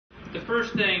the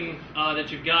first thing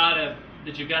that you've got to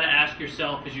ask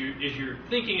yourself as you're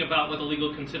thinking about what the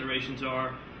legal considerations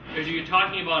are is you're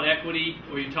talking about equity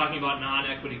or you're talking about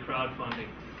non-equity crowdfunding.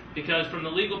 Because from the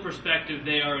legal perspective,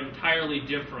 they are entirely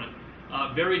different.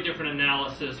 Very different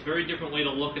analysis, very different way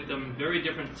to look at them, very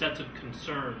different sets of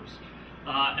concerns.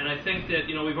 And I think that,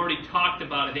 we've already talked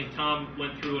about, I think Tom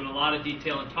went through in a lot of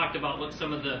detail and talked about what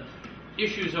some of the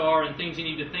issues are and things you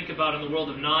need to think about in the world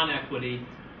of non-equity,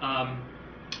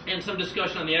 and some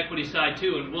discussion on the equity side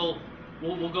too. And we'll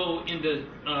go into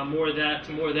more of that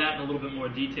in a little bit more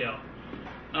detail.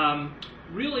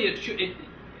 Really,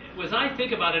 as I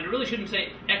think about it, it really shouldn't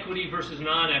say equity versus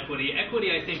non-equity.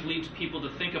 Equity, I think, leads people to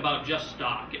think about just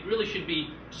stock. It really should be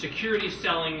securities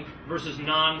selling versus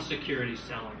non-securities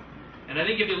selling. And I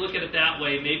think if you look at it that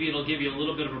way, maybe it'll give you a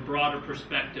little bit of a broader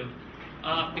perspective,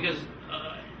 because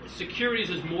securities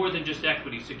is more than just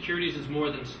equity. Securities is more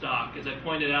than stock. As I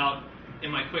pointed out in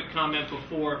my quick comment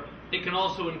before, it can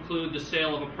also include the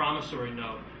sale of a promissory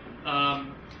note.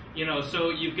 So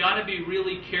you've got to be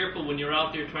really careful when you're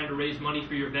out there trying to raise money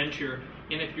for your venture,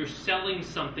 and if you're selling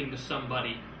something to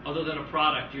somebody other than a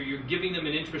product, you're giving them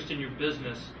an interest in your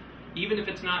business. Even if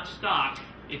it's not stock,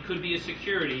 it could be a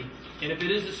security, and if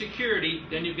it is a security,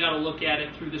 then you've got to look at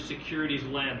it through the securities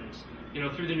lens,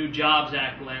 through the New Jobs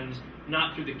Act lens,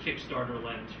 not through the Kickstarter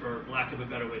lens, for lack of a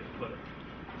better way to put it.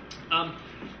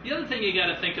 The other thing you got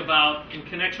to think about in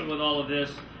connection with all of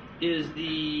this is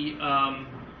the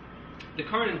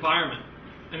current environment.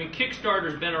 I mean,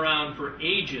 Kickstarter's been around for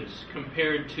ages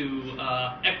compared to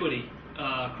equity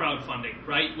crowdfunding,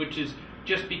 right? Which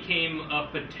just became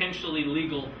potentially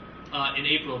legal in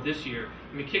April of this year.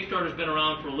 I mean, Kickstarter's been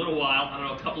around for a little while. I don't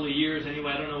know, a couple of years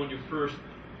anyway. I don't know when your first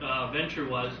venture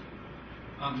was.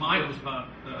 Mine was about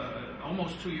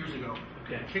almost 2 years ago.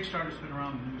 Okay. Kickstarter's been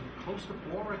around close to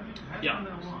 4, I think. It hasn't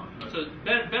been that long. But So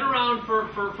been around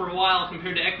for a while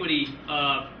compared to equity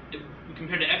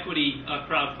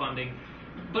crowdfunding,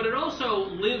 but it also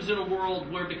lives in a world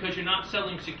where, because you're not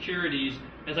selling securities,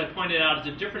 as I pointed out, it's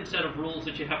a different set of rules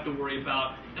that you have to worry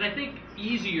about, and I think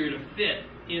easier to fit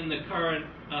in the current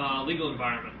legal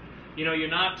environment. You're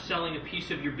not selling a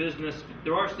piece of your business.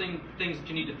 There are things that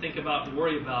you need to think about and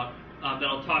worry about that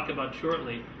I'll talk about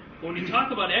shortly. But when you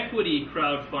talk about equity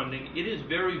crowdfunding, it is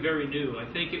very, very new. I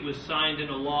think it was signed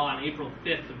into law on April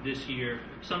 5th of this year,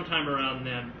 sometime around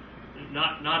then.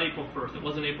 Not April 1st. It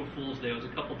wasn't April Fool's Day. It was a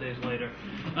couple days later.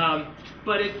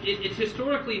 But it's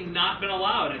historically not been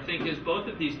allowed. I think, as both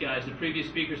of these guys, the previous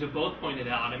speakers, have both pointed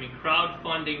out. I mean,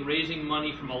 crowdfunding, raising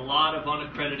money from a lot of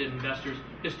unaccredited investors,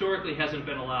 historically hasn't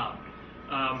been allowed.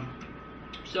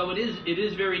 So it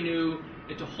is very new.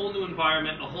 It's a whole new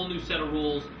environment, a whole new set of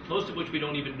rules, most of which we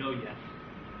don't even know yet.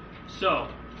 So,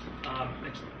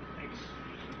 next slide. Thanks.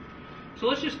 So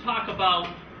let's just talk about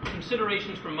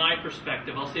considerations from my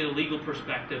perspective. I'll say the legal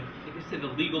perspective. I can say the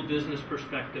legal business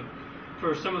perspective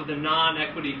for some of the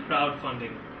non-equity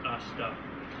crowdfunding stuff.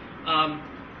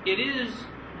 It is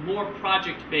more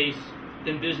project-based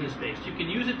than business-based. You can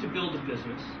use it to build a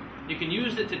business. You can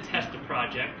use it to test a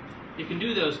project. You can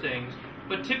do those things.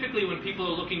 But typically when people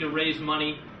are looking to raise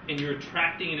money and you're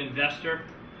attracting an investor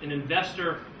in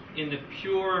the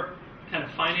pure kind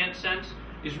of finance sense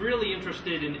is really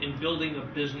interested in building a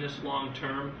business long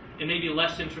term, and maybe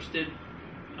less interested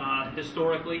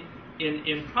historically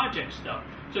in project stuff.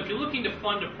 So if you're looking to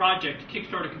fund a project,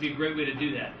 Kickstarter could be a great way to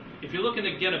do that. If you're looking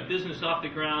to get a business off the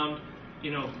ground,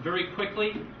 very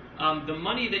quickly, the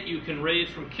money that you can raise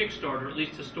from Kickstarter, at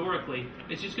least historically,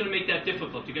 it's just going to make that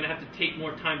difficult. You're going to have to take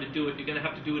more time to do it. You're going to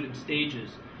have to do it in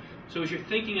stages. So as you're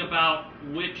thinking about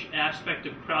which aspect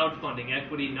of crowdfunding,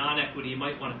 equity, non-equity, you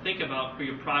might want to think about for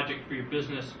your project, for your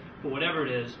business, for whatever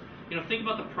it is, think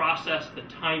about the process, the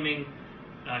timing.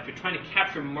 If you're trying to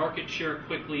capture market share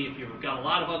quickly, if you've got a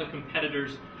lot of other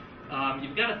competitors,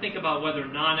 you've got to think about whether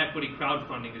non-equity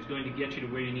crowdfunding is going to get you to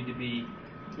where you need to be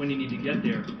when you need to get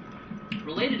there.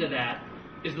 Related to that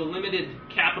is the limited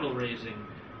capital raising.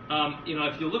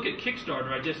 If you look at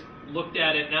Kickstarter, I just looked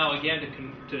at it now again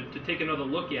to take another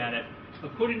look at it.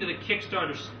 According to the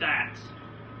Kickstarter stats,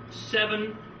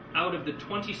 7 out of the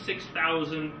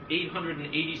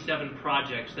 26,887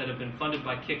 projects that have been funded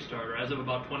by Kickstarter as of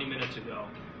about 20 minutes ago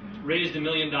raised $1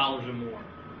 million or more.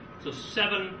 So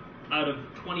 7 out of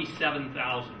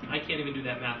 27,000. I can't even do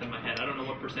that math in my head. I don't know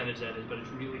what percentage that is, but it's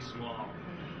really small.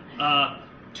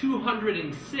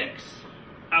 206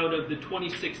 out of the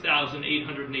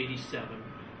 26,887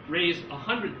 raised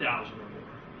 100,000 or more.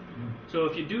 So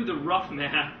if you do the rough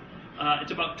math,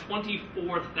 it's about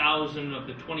 24,000 of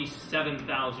the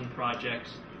 27,000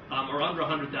 projects are under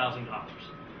 $100,000.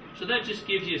 So that just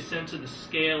gives you a sense of the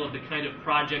scale of the kind of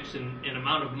projects and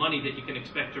amount of money that you can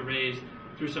expect to raise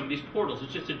through some of these portals.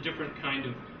 It's just a different kind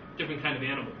of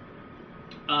animal.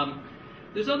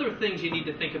 There's other things you need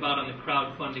to think about on the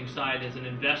crowdfunding side as an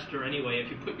investor anyway. If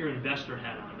you put your investor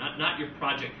hat on, not your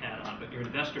project hat on, but your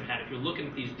investor hat, if you're looking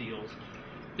at these deals,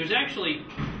 there's actually,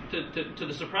 to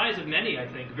the surprise of many, I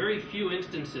think, very few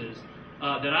instances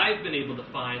that I've been able to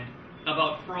find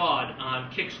about fraud on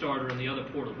Kickstarter and the other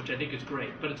portals, which I think is great,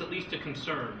 but it's at least a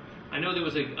concern. I know there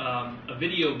was a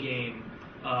video game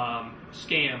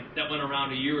scam that went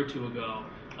around a year or two ago.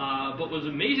 But what was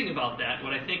amazing about that,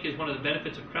 what I think is one of the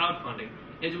benefits of crowdfunding,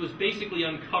 is it was basically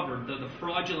uncovered. The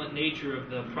fraudulent nature of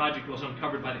the project was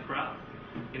uncovered by the crowd.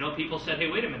 You know, people said,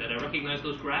 hey, wait a minute, I recognize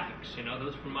those graphics. You know,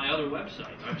 those from my other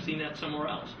website. I've seen that somewhere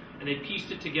else. And they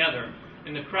pieced it together,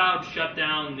 and the crowd shut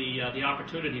down the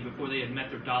opportunity before they had met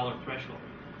their dollar threshold.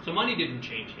 So money didn't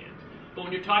change hands. But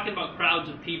when you're talking about crowds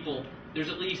of people, there's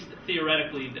at least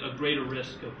theoretically a greater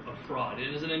risk of fraud.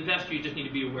 And as an investor, you just need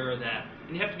to be aware of that.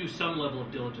 And you have to do some level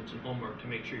of diligence and homework to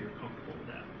make sure you're comfortable with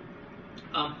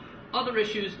that. Other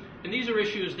issues, and these are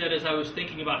issues that as I was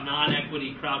thinking about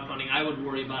non-equity crowdfunding, I would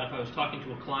worry about if I was talking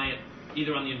to a client,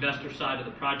 either on the investor side or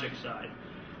the project side.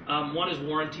 One is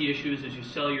warranty issues as you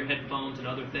sell your headphones and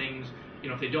other things. You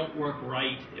know, if they don't work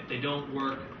right, if they don't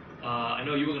work, I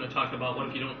know you were going to talk about what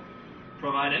if you don't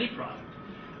provide any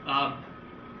product.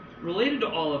 Related to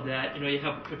all of that, you know, you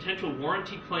have potential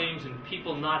warranty claims and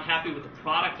people not happy with the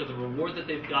product or the reward that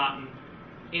they've gotten.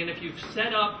 And if you've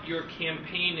set up your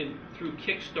campaign through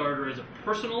Kickstarter as a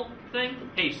personal thing,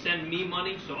 hey, send me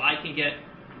money so I can get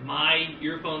my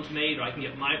earphones made or I can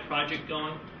get my project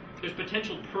going, there's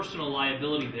potential personal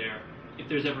liability there if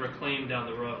there's ever a claim down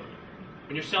the road.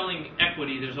 When you're selling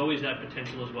equity, there's always that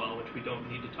potential as well, which we don't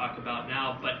need to talk about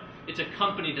now, but it's a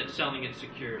company that's selling its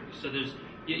securities. So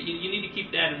you need to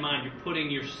keep that in mind. You're putting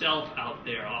yourself out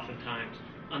there oftentimes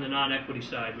on the non-equity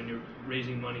side when you're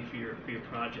raising money for your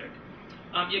project.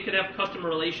 You could have customer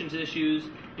relations issues,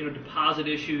 you know, deposit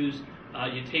issues.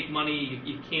 You take money,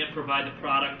 you can't provide the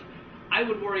product. I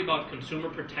would worry about consumer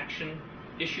protection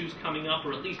issues coming up,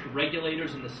 or at least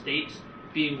regulators in the states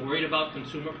being worried about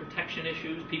consumer protection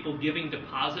issues, people giving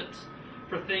deposits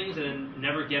for things and then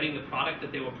never getting the product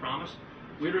that they were promised.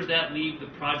 Where does that leave the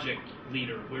project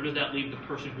leader? Where does that leave the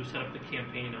person who set up the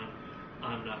campaign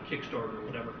on Kickstarter or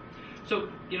whatever? So,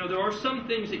 you know, there are some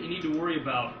things that you need to worry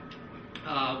about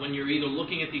when you're either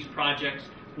looking at these projects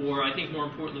or, I think more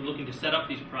importantly, looking to set up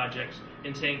these projects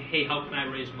and saying, hey, how can I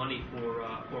raise money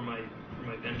for my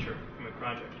venture, for my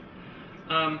project?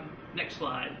 Next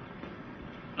slide.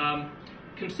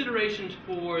 Considerations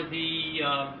for the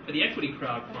equity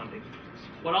crowdfunding.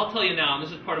 What I'll tell you now, and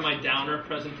this is part of my downer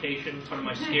presentation, part of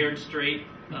my scared straight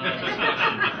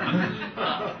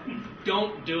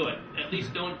don't do it. At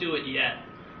least don't do it yet.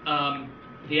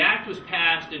 The act was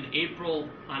passed on April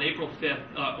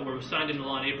 5th, or was signed into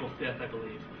law on April 5th, I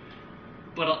believe.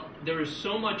 But there is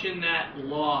so much in that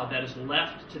law that is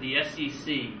left to the SEC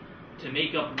to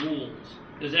make up rules.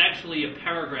 There's actually a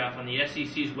paragraph on the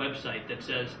SEC's website that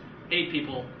says, hey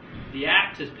people, the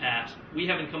act has passed. We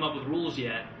haven't come up with rules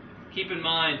yet. Keep in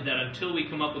mind that until we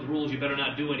come up with rules, you better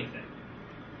not do anything,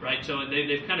 right? So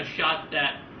they've kind of shot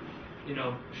that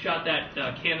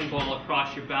cannonball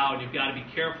across your bow, and you've got to be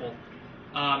careful.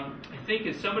 I think,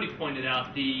 as somebody pointed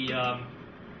out, the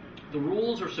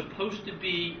rules are supposed to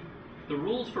be, the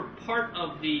rules for part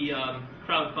of the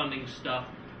crowdfunding stuff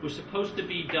was supposed to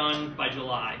be done by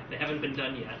July. They haven't been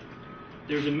done yet.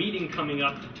 There's a meeting coming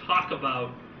up to talk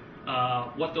about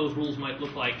what those rules might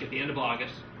look like at the end of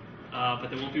August. But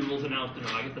there won't be rules announced in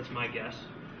August, that's my guess.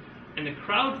 And the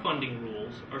crowdfunding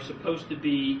rules are supposed to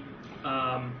be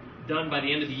done by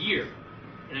the end of the year.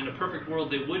 And in a perfect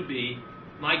world, they would be.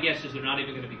 My guess is they're not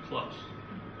even going to be close.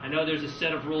 I know there's a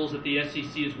set of rules that the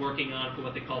SEC is working on for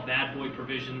what they call bad boy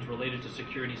provisions related to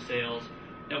security sales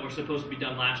that were supposed to be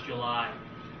done last July.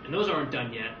 And those aren't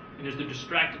done yet. And as they're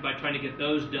distracted by trying to get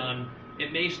those done,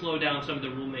 it may slow down some of the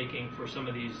rulemaking for some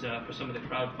of these, for some of the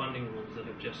crowdfunding rules that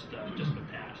have just been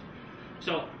passed.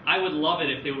 So I would love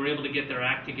it if they were able to get their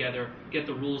act together, get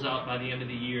the rules out by the end of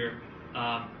the year.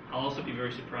 I'll also be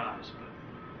very surprised,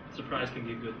 but surprise can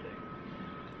be a good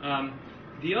thing.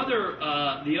 The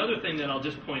other thing that I'll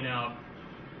just point out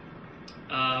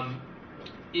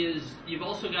is you've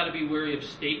also got to be wary of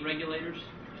state regulators.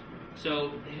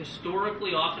 So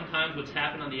historically, oftentimes what's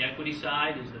happened on the equity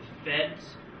side is the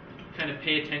feds kind of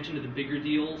pay attention to the bigger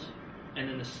deals, and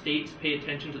then the states pay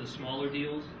attention to the smaller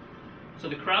deals. So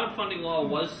the crowdfunding law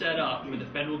was set up where the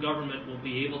federal government will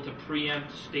be able to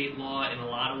preempt state law in a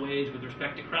lot of ways with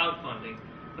respect to crowdfunding,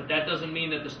 But that doesn't mean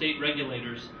that the state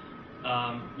regulators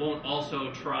won't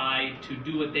also try to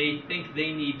do what they think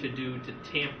they need to do to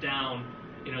tamp down,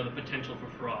 the potential for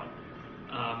fraud.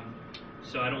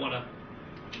 So I don't want to.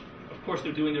 Of course,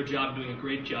 they're doing their job, doing a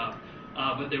great job,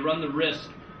 but they run the risk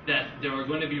that there are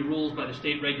going to be rules by the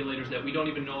state regulators that we don't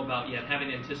even know about yet, haven't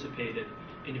anticipated,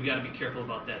 and you've got to be careful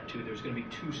about that too. There's going to be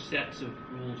two sets of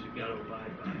rules you've got to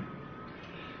abide by.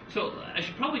 So I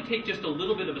should probably take just a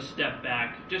little bit of a step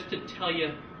back just to tell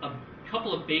you a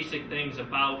couple of basic things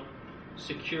about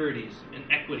securities and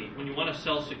equity. When you want to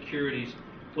sell securities,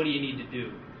 what do you need to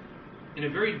do? In a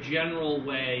very general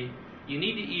way, you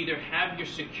need to either have your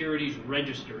securities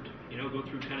registered, go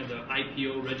through kind of the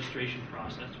IPO registration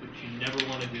process, which you never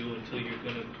want to do until you're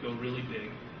going to go really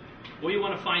big, or you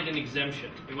want to find an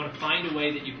exemption. You want to find a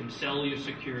way that you can sell your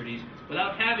securities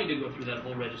without having to go through that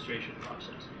whole registration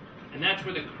process. And that's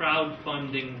where the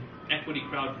crowdfunding, equity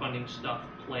crowdfunding stuff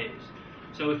plays.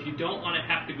 So if you don't want to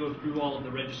have to go through all of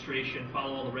the registration,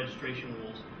 follow all the registration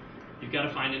rules, you've got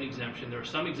to find an exemption. There are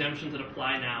some exemptions that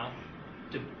apply now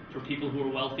for people who are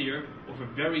wealthier or for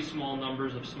very small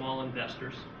numbers of small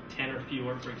investors, 10 or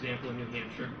fewer, for example, in New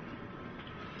Hampshire.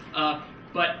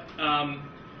 But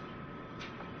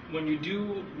when you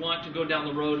do want to go down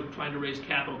the road of trying to raise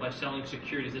capital by selling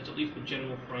securities, that's at least the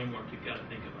general framework you've got to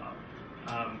think about.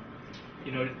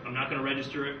 I'm not going to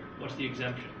register it. What's the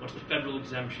exemption? What's the federal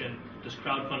exemption? Does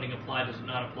crowdfunding apply? Does it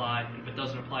not apply? And if it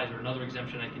doesn't apply, is there another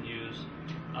exemption I can use?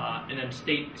 And then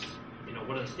states,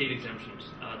 what are the state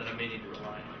exemptions that I may need to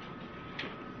rely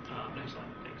on? Next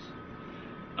slide,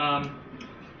 thanks.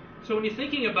 So when you're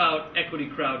thinking about equity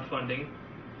crowdfunding,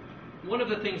 one of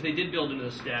the things they did build into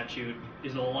the statute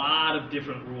is a lot of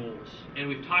different rules, and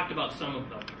we've talked about some of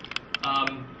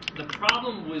them. The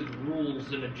problem with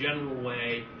rules in a general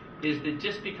way is that it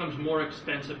just becomes more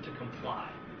expensive to comply.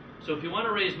 So if you want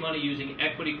to raise money using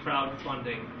equity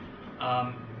crowdfunding,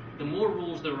 the more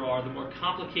rules there are, the more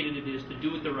complicated it is to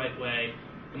do it the right way.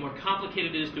 The more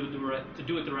complicated it is to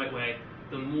do it the right way,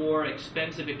 the more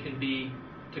expensive it can be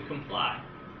to comply.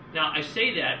 Now, I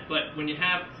say that, but when you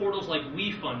have portals like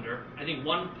WeFunder, I think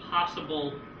one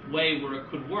possible way where it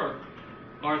could work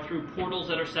are through portals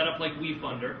that are set up like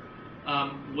WeFunder,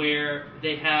 where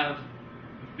they have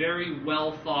very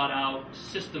well thought out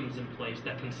systems in place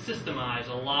that can systemize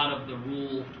a lot of the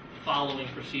rule following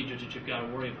procedures that you've got to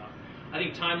worry about. I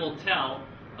think time will tell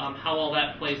how all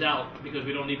that plays out, because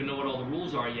we don't even know what all the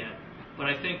rules are yet. But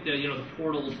I think that the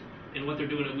portals and what they're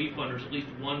doing at WeFunder is at least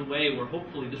one way where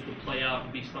hopefully this will play out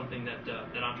and be something that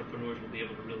that entrepreneurs will be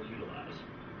able to really utilize.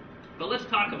 But let's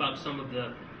talk about some of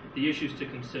the issues to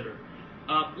consider.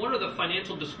 What are the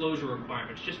financial disclosure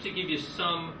requirements? Just to give you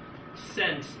some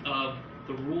sense of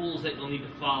the rules that you'll need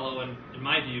to follow, and in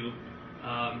my view,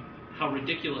 how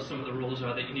ridiculous some of the rules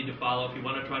are that you need to follow if you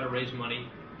want to try to raise money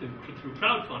through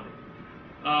crowdfunding.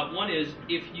 One is,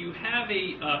 if you have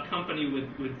a company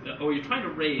or you're trying to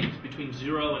raise between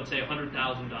 $0 and say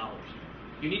 $100,000,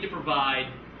 you need to provide,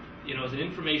 as an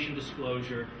information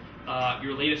disclosure,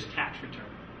 your latest tax return,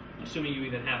 assuming you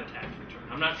even have a tax return.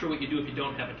 I'm not sure what you do if you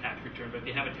don't have a tax return, but if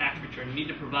you have a tax return, you need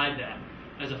to provide that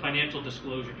as a financial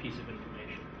disclosure piece of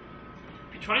information.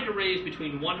 If you're trying to raise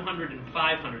between $100,000 and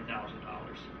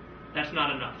 $500,000, that's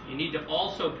not enough. You need to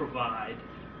also provide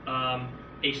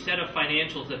a set of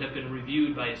financials that have been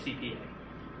reviewed by a CPA.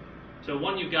 So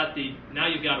one, okay,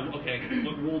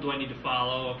 what rule do I need to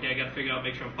follow? Okay, I got to figure out,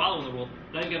 make sure I'm following the rule.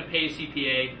 Now you've got to pay a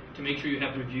CPA to make sure you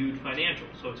have reviewed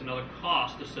financials. So it's another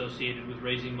cost associated with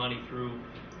raising money through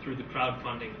the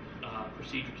crowdfunding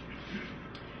procedures.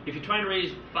 If you're trying to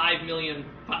raise $500,000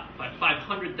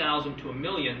 to $1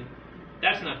 million,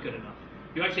 that's not good enough.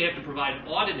 You actually have to provide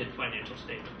audited financial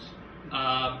statements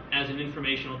as an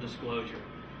informational disclosure,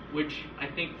 which I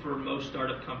think for most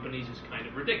startup companies is kind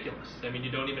of ridiculous. I mean,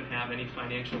 you don't even have any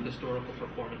financial historical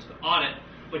performance to audit,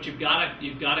 but you've got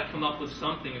to come up with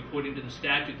something according to the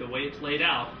statute, the way it's laid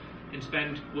out, and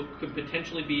spend what could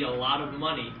potentially be a lot of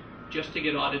money just to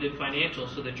get audited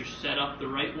financials so that you're set up the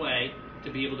right way to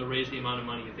be able to raise the amount of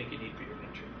money you think you need for your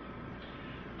venture.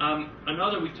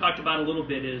 Another we've talked about a little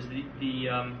bit is the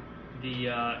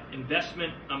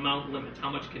investment amount limits. How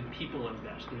much can people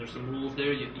invest? And there's some rules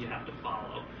there you have to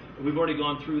follow. We've already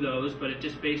gone through those, but it's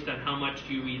just based on how much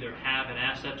you either have in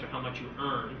assets or how much you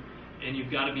earn, and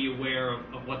you've got to be aware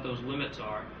of what those limits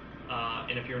are.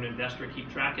 And if you're an investor, keep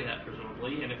track of that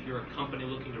presumably. And if you're a company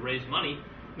looking to raise money,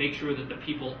 make sure that the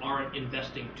people aren't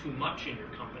investing too much in your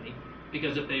company,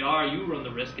 because if they are, you run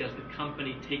the risk as the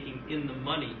company taking in the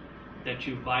money that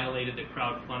you violated the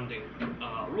crowdfunding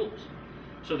rules.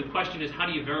 So the question is, how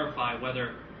do you verify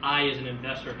whether I, as an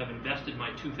investor, have invested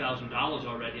my $2,000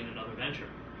 already in another venture?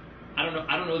 I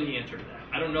don't know the answer to that.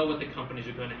 I don't know what the companies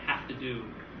are going to have to do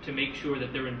to make sure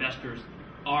that their investors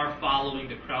are following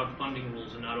the crowdfunding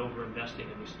rules and not over-investing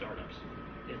in these startups.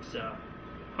 It's a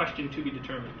question to be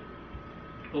determined,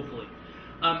 hopefully.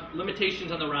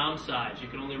 Limitations on the round size. You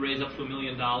can only raise up to $1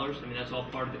 million. I mean, that's all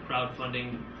part of the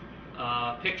crowdfunding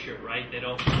picture, right? They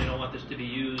don't want this to be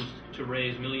used to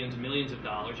raise millions and millions of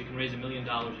dollars. You can raise $1 million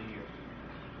a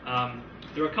year.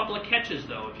 There are a couple of catches,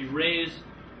 though. If you raise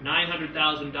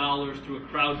 $900,000 through a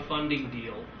crowdfunding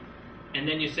deal, and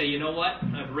then you say, you know what,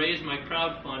 I've raised my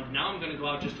crowd fund, now I'm going to go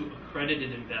out just to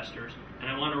accredited investors, and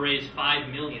I want to raise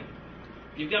 $5 million.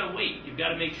 You've got to wait. You've got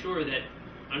to make sure that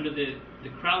under the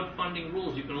crowdfunding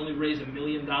rules, you can only raise $1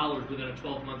 million within a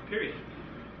 12-month period.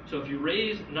 So if you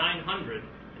raise 900,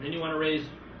 and then you want to raise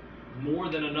more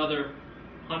than another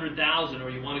 100,000, or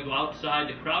you want to go outside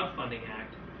the crowdfunding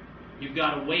act, you've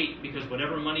got to wait, because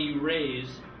whatever money you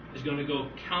raise is going to go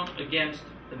count against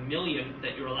the million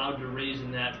that you're allowed to raise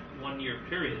in that 1-year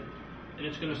period, and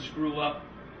it's going to screw up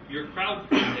your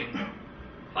crowdfunding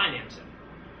financing.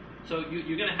 So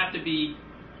you're going to have to be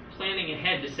planning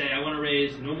ahead to say, I want to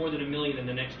raise no more than $1 million in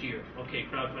the next year. Okay,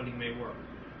 crowdfunding may work.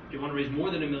 If you want to raise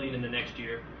more than $1 million in the next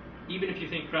year, even if you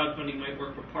think crowdfunding might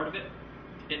work for part of it,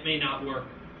 it may not work,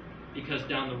 because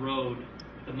down the road,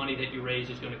 the money that you raise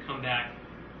is going to come back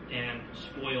and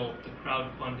spoil the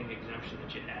crowdfunding exemption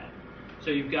that you had. So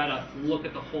you've got to look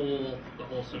at the whole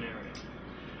scenario.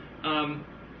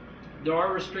 There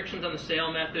are restrictions on the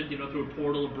sale method, through a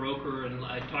portal, a broker, and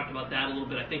I talked about that a little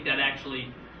bit. I think that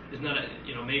actually is not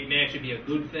may actually be a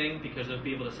good thing, because they'll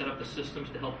be able to set up the systems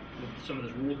to help with some of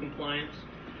this rule compliance.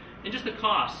 And just the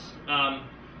costs. I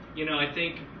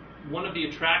think one of the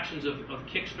attractions of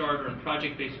Kickstarter and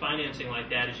project-based financing like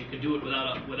that is you can do it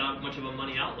without much of a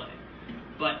money outlay.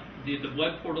 But the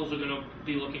web portals are going to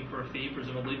be looking for a fee,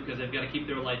 presumably, because they've got to keep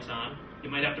their lights on. You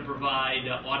might have to provide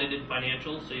audited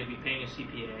financials, so you'll be paying a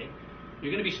CPA.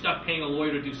 You're going to be stuck paying a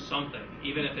lawyer to do something,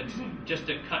 even if it's just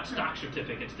to cut stock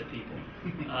certificates to people.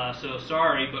 So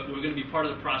sorry, but we're going to be part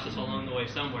of the process along the way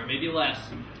somewhere, maybe less.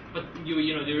 But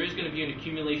there is going to be an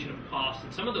accumulation of costs,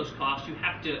 and some of those costs you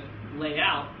have to lay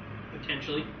out,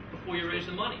 potentially, before you raise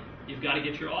the money. You've got to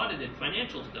get your audited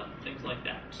financials done, things like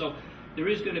that. So there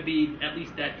is going to be at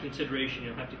least that consideration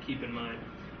you'll have to keep in mind.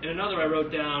 And another I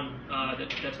wrote down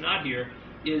that's not here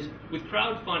is, with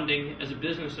crowdfunding as a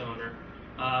business owner,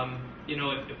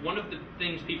 if one of the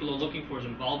things people are looking for is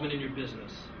involvement in your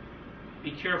business,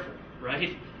 be careful,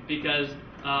 right? Because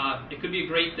it could be a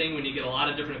great thing when you get a lot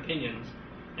of different opinions,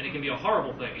 and it can be a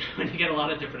horrible thing when you get a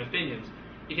lot of different opinions.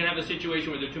 You can have a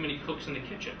situation where there are too many cooks in the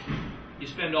kitchen. You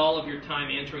spend all of your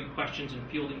time answering questions and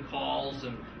fielding calls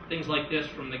and things like this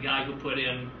from the guy who put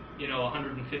in,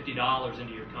 $150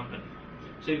 into your company.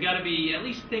 So you've got to at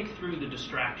least think through the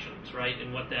distractions, right,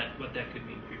 and what that could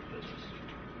mean for your business.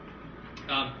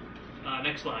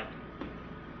 Next slide.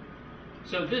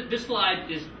 So this slide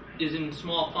is in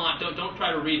small font. Don't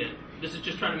try to read it. This is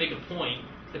just trying to make a point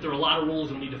that there are a lot of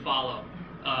rules you'll need to follow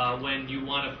when you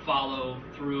want to follow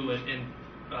through and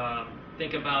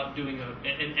think about doing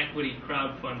an equity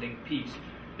crowdfunding piece.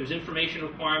 There's information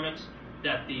requirements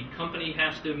that the company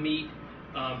has to meet.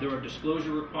 There are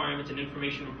disclosure requirements and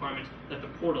information requirements that the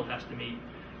portal has to meet.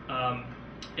 And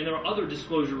there are other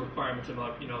disclosure requirements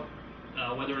about,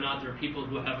 whether or not there are people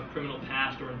who have a criminal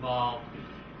past or involved.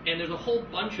 And there's a whole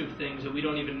bunch of things that we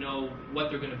don't even know what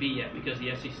they're going to be yet, because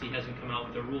the SEC hasn't come out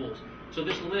with their rules. So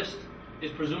this list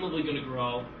is presumably going to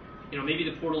grow. Maybe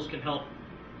the portals can help,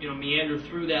 meander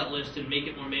through that list and make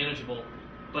it more manageable.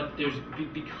 But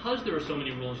because there are so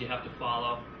many rules you have to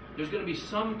follow, there's going to be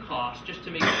some cost just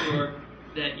to make sure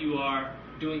that you are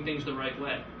doing things the right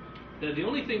way. The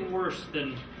only thing worse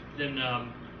than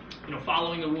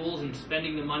following the rules and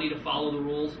spending the money to follow the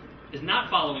rules is not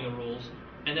following the rules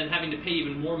and then having to pay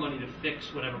even more money to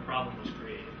fix whatever problem was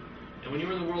created. And when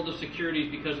you're in the world of securities,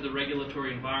 because of the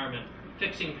regulatory environment,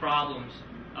 fixing problems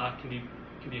can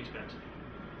be expensive.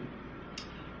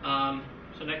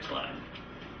 So next slide.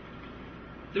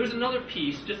 There's another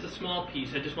piece, just a small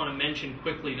piece, I just want to mention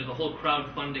quickly to the whole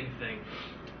crowdfunding thing.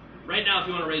 Right now, if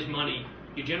you want to raise money,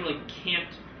 you generally can't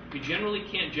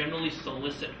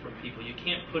solicit from people. You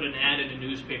can't put an ad in a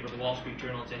newspaper, the Wall Street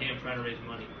Journal, and say, hey, I'm trying to raise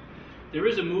money. There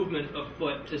is a movement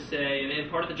afoot to say, and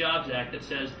part of the Jobs Act, that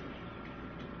says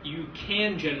you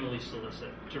can generally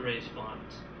solicit to raise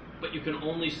funds, but you can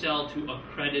only sell to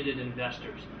accredited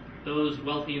investors, those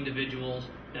wealthy individuals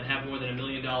that have more than $1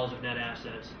 million of net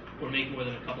assets, or make more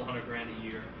than a couple $100,000 a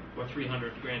year, or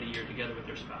 $300,000 a year together with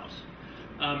their spouse.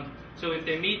 So if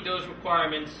they meet those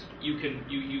requirements, you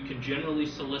can generally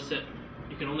solicit.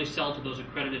 You can only sell to those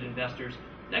accredited investors.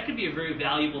 That could be a very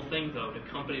valuable thing, though, to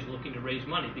companies looking to raise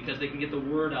money because they can get the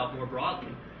word out more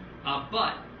broadly.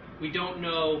 But we don't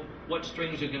know what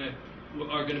strings are going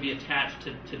to be attached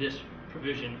to this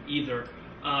provision either.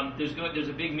 There's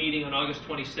a big meeting on August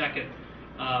 22nd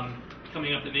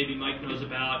coming up that maybe Mike knows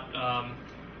about,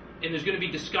 and there's going to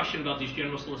be discussion about these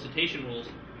general solicitation rules.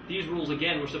 These rules,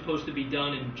 again, were supposed to be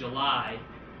done in July.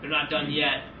 They're not done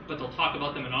yet, but they'll talk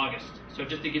about them in August. So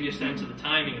just to give you a sense of the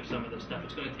timing of some of this stuff,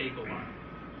 it's going to take a while.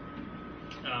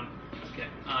 Okay,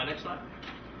 next slide.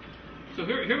 So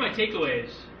here are my takeaways.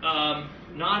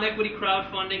 Non-equity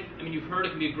crowdfunding, I mean, you've heard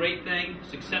it can be a great thing.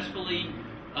 Successfully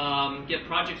get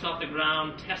projects off the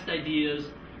ground, test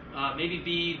ideas, maybe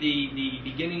be the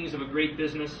beginnings of a great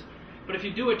business. But if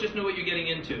you do it, just know what you're getting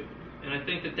into. And I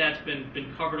think that's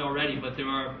been covered already, but there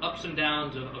are ups and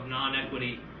downs of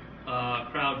non-equity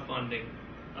crowdfunding.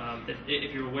 That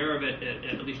if you're aware of it,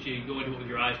 at least you go into it with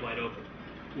your eyes wide open.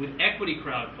 With equity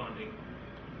crowdfunding,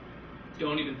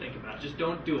 don't even think about it. Just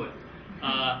don't do it.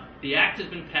 The act has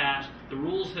been passed. The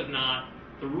rules have not.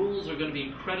 The rules are going to be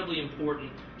incredibly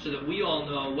important so that we all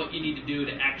know what you need to do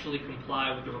to actually comply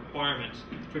with the requirements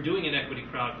for doing an equity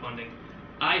crowdfunding.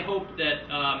 I hope that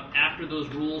after those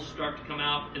rules start to come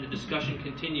out and the discussion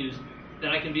continues,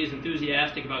 that I can be as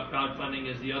enthusiastic about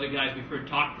crowdfunding as the other guys we've heard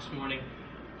talk this morning.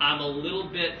 I'm a little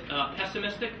bit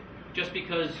pessimistic, just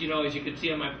because, you know, as you could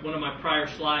see on one of my prior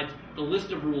slides, the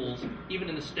list of rules, even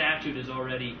in the statute, is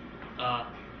already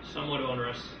somewhat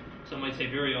onerous. Some might say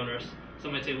very onerous.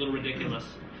 Some might say a little ridiculous.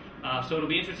 So it'll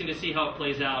be interesting to see how it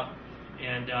plays out,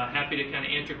 and happy to kind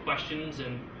of answer questions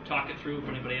and talk it through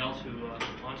for anybody else who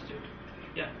wants to.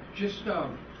 Yeah. Just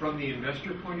from the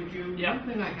investor point of view, yeah. One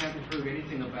thing I haven't heard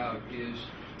anything about is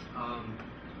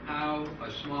how a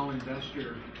small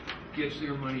investor gets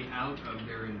their money out of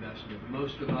their investment.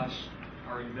 Most of us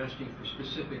are investing for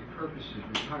specific purposes,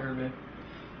 retirement,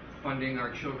 funding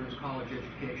our children's college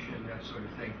education, that sort of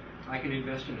thing. I can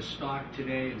invest in a stock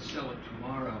today and sell it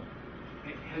tomorrow.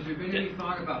 Has there been any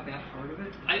thought about that part of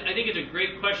it? I think it's a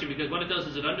great question, because what it does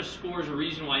is it underscores a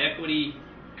reason why equity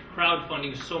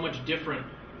crowdfunding is so much different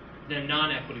than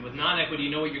non-equity. With non-equity, you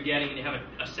know what you're getting and you have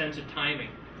a sense of timing.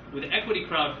 With equity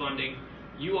crowdfunding,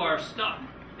 you are stuck.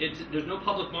 There's no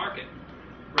public market,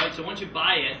 right? So once you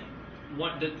buy it,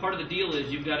 part of the deal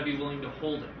is you've got to be willing to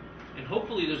hold it. And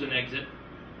hopefully there's an exit.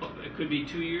 It could be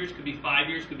 2 years, could be 5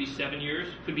 years, could be 7 years,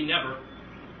 could be never.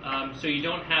 So you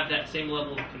don't have that same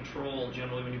level of control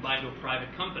generally when you buy into a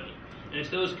private company. And it's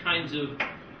those kinds of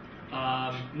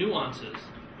nuances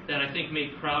that I think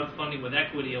make crowdfunding with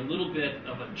equity a little bit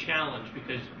of a challenge,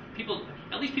 because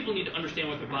at least people need to understand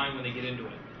what they're buying when they get into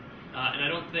it. And I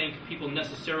don't think people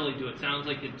necessarily do. It sounds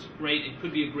like it's great, it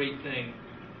could be a great thing,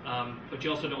 but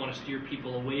you also don't want to steer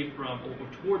people away from or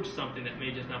towards something that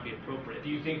may just not be appropriate. Do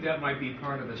you think that might be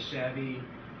part of the savvy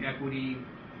equity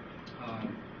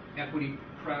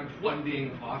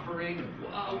crowdfunding offering?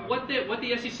 What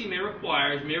the SEC may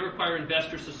require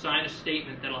investors to sign a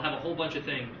statement that'll have a whole bunch of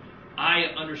things.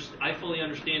 I fully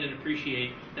understand and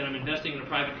appreciate that I'm investing in a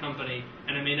private company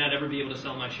and I may not ever be able to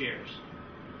sell my shares,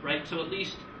 right? So at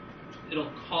least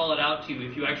it'll call it out to you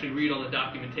if you actually read all the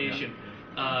documentation.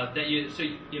 That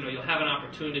you'll have an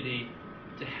opportunity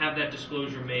to have that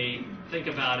disclosure made, think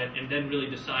about it, and then really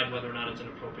decide whether or not it's an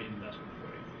appropriate investment for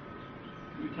you.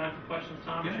 Do we have time for questions,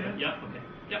 Tom? Yeah. Okay.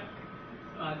 Yep.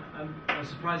 I'm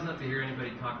surprised not to hear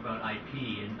anybody talk about IP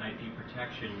and IP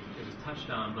protection. It was touched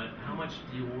on, but how much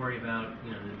do you worry about,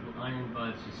 the iron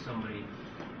buds is somebody,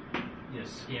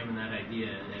 scamming that idea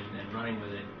and running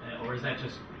with it, or is that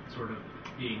just sort of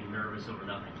being nervous over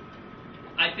nothing?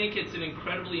 I think it's an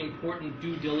incredibly important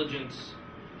due diligence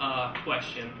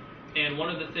question, and one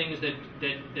of the things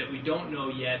that we don't know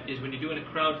yet is when you're doing a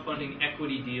crowdfunding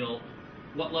equity deal,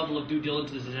 what level of due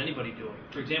diligence is anybody doing?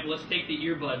 For example, let's take the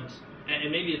earbuds,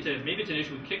 and maybe it's an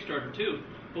issue with Kickstarter too.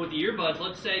 But with the earbuds,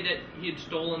 let's say that he had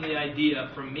stolen the idea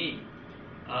from me.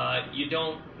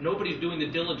 Nobody's doing the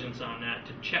diligence on that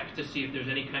to check to see if there's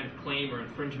any kind of claim or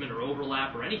infringement or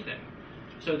overlap or anything.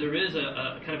 So there is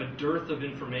a kind of a dearth of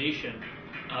information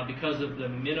because of the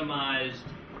minimized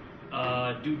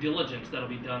due diligence that'll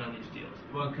be done on these deals.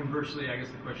 Well, conversely, I guess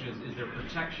the question is there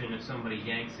protection if somebody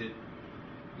yanks it?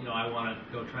 I want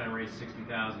to go try and raise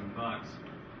 $60,000.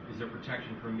 Is there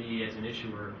protection for me as an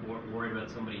issuer worried about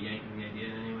somebody yanking the idea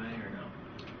in any way, or no?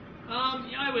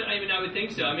 Yeah, I would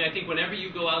think so. I think whenever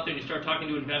you go out there and you start talking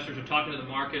to investors or talking to the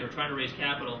market or trying to raise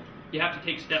capital, you have to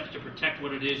take steps to protect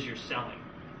what it is you're selling.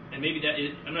 And maybe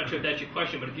I'm not sure if that's your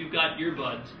question, but if you've got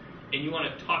earbuds and you want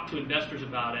to talk to investors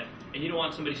about it, and you don't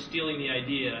want somebody stealing the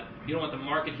idea, you don't want the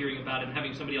market hearing about it and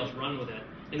having somebody else run with it,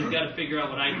 then you've got to figure out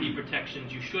what IP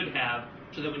protections you should have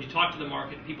so that when you talk to the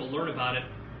market and people learn about it,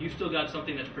 you've still got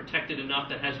something that's protected enough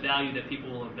that has value that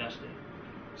people will invest in.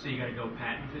 So you got to go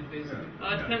patented, basically?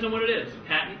 It depends on what it is.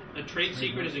 Patent, a trade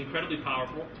secret is incredibly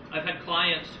powerful. I've had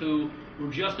clients who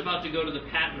were just about to go to the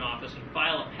patent office and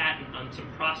file a patent on some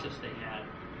process they had.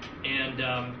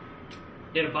 And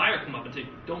they had a buyer come up and say,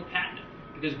 don't patent it.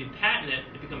 Because if you patent it,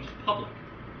 it becomes public.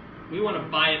 We want to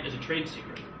buy it as a trade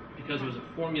secret because it was a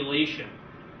formulation.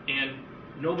 And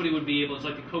nobody would be able, it's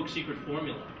like the Coke secret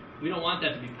formula. We don't want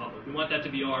that to be public. We want that to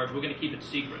be ours. We're going to keep it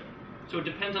secret. So it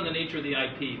depends on the nature of the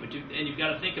IP, and you've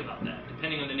got to think about that.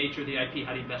 Depending on the nature of the IP,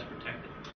 how do you best protect it?